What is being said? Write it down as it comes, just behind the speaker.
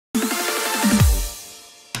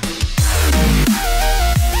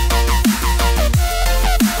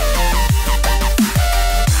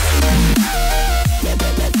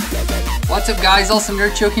guys,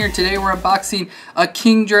 FallenRedZeo here. Today we're unboxing a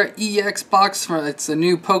Kingdra-EX box. It's a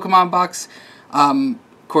new Pokemon box, of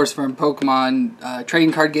course from Pokemon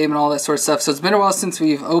trading card game and all that sort of stuff. So it's been a while since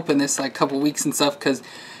we've opened this, like a couple weeks and stuff, because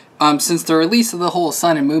since the release of the whole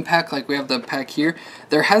Sun and Moon pack, like we have the pack here,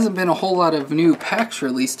 there hasn't been a whole lot of new packs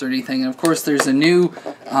released or anything. And of course there's a new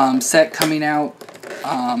set coming out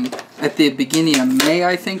at the beginning of May,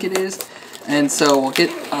 I think it is. And so we'll get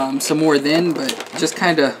some more then, but just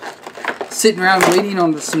kind of sitting around waiting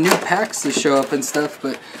on some new packs to show up and stuff.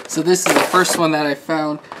 But so this is the first one that I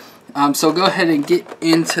found. So go ahead and get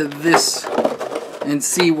into this and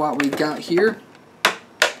see what we got here.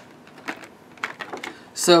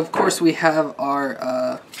 So of course we have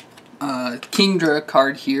our Kingdra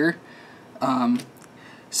card here.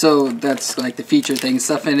 So that's like the feature thing and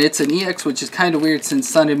stuff, and it's an EX, which is kind of weird since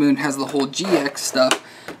Sun and Moon has the whole GX stuff.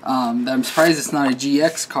 I'm surprised it's not a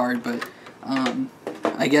GX card, but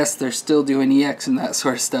I guess they're still doing EX and that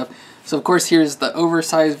sort of stuff. So of course here's the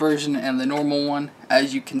oversized version and the normal one,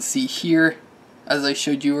 as you can see here, as I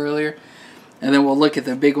showed you earlier. And then we'll look at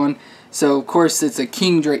the big one. So of course it's a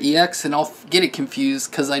Kingdra-EX, and I'll get it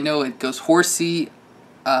confused because I know it goes Horsey,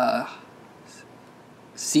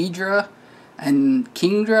 Seadra, and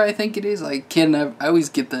Kingdra, I think it is. I always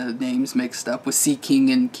get the names mixed up with Sea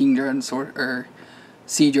King and Kingdra and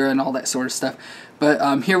Seadra and all that sort of stuff.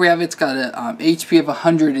 But here we have it's got a HP of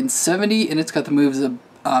 170, and it's got the moves of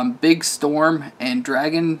Big Storm and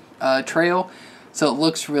Dragon Trail. So it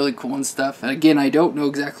looks really cool and stuff. And again, I don't know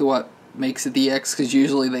exactly what makes it the X, because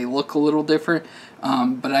usually they look a little different.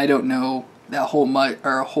 But I don't know that a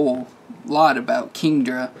whole lot about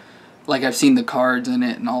Kingdra. Like, I've seen the cards in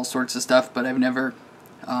it and all sorts of stuff, but I've never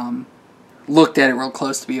looked at it real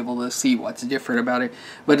close to be able to see what's different about it.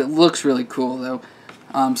 But it looks really cool though.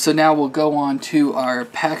 So now we'll go on to our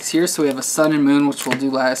packs here. So we have a Sun and Moon, which we'll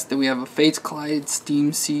do last. Then we have a Fates Collide,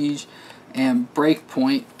 Steam Siege, and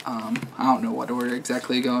Breakpoint. I don't know what order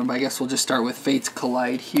exactly going, but I guess we'll just start with Fates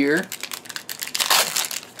Collide here.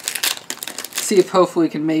 See if hopefully we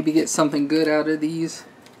can maybe get something good out of these,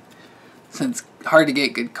 since it's hard to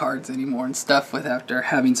get good cards anymore and stuff with after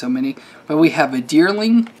having so many. But we have a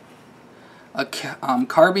Deerling, a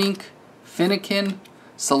Carbink, Finnegan,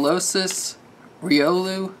 Solosis,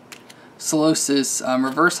 Riolu, Solosis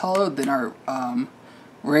Reverse Hollow. Then our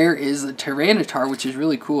rare is a Tyranitar, which is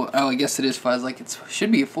really cool. Oh, I guess it is fuzz, like it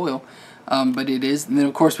should be a foil, but it is. And then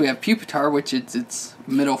of course we have Pupitar, which is its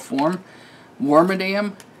middle form,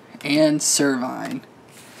 Wormadam, and Servine.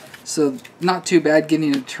 So not too bad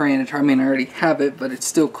getting a Tyranitar. I mean, I already have it, but it's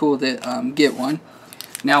still cool to get one.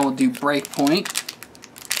 Now we'll do Breakpoint.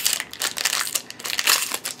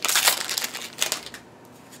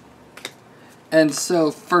 And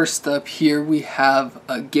so first up here we have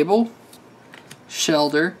a Gibble,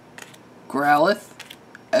 Shelder, Growlithe,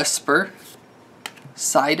 Esper,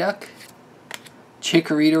 Psyduck,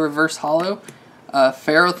 Chikorita Reverse Hollow,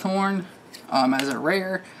 Ferrothorn as a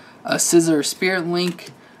rare, a Scizor Spirit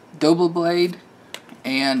Link, Doubleblade,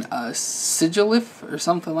 and a Sigilif or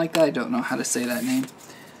something like that. I don't know how to say that name.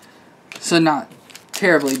 So not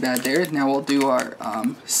terribly bad there. Now we'll do our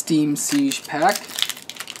Steam Siege pack.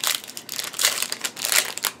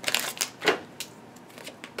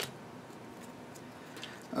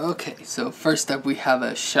 Okay, so first up we have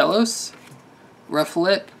a Shellos,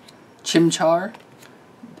 Rufflet, Chimchar,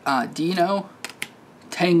 Dino,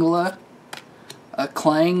 Tangela, a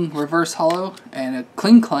Clang Reverse Hollow, and a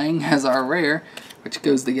Klinklang as our rare, which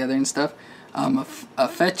goes together and stuff. A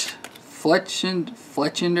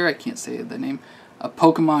Fletchinder, I can't say the name, a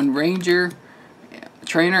Pokemon Ranger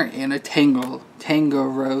Trainer, and a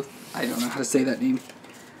Tangrowth. I don't know how to say that name.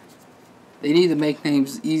 They need to make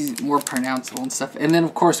names easy, more pronounceable and stuff. And then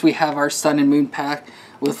of course we have our Sun and Moon pack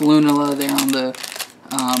with Lunala there on the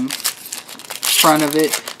front of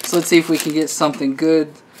it. So let's see if we can get something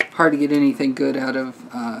good. Hard to get anything good out of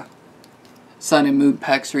Sun and Moon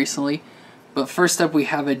packs recently. But first up we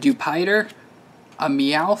have a Dewpider, a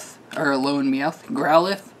Meowth, or a Lone Meowth,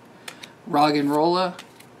 Growlithe, Roggenrola,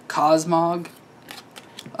 Cosmog,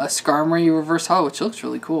 a Skarmory Reverse Hollow, which looks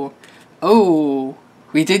really cool. Oh,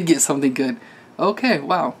 we did get something good. Okay,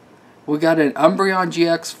 wow. We got an Umbreon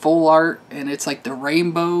GX full art, and it's like the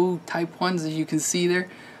rainbow type ones as you can see there.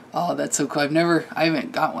 Oh, that's so cool. I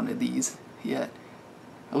haven't got one of these yet.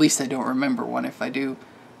 At least I don't remember one if I do.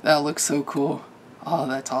 That looks so cool. Oh,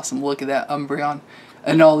 that's awesome. Look at that Umbreon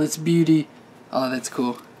and all its beauty. Oh, that's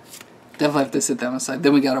cool. Definitely have to sit that aside.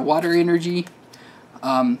 Then we got a Water Energy,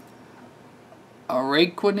 a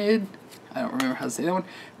Raquanid, I don't remember how to say that one,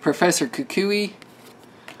 Professor Kukui,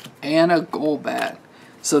 and a Golbat.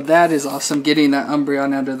 So that is awesome, getting that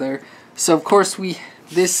Umbreon out of there. So of course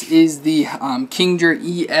this is the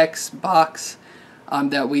Kingdra-EX box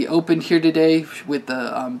that we opened here today with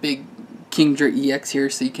the big Kingdra-EX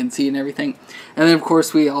here so you can see and everything. And then of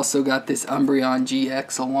course we also got this Umbreon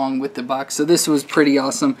GX along with the box. So this was pretty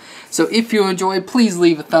awesome. So if you enjoyed, please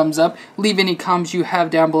leave a thumbs up, leave any comments you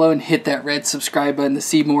have down below, and hit that red subscribe button to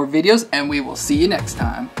see more videos, and we will see you next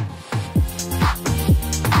time.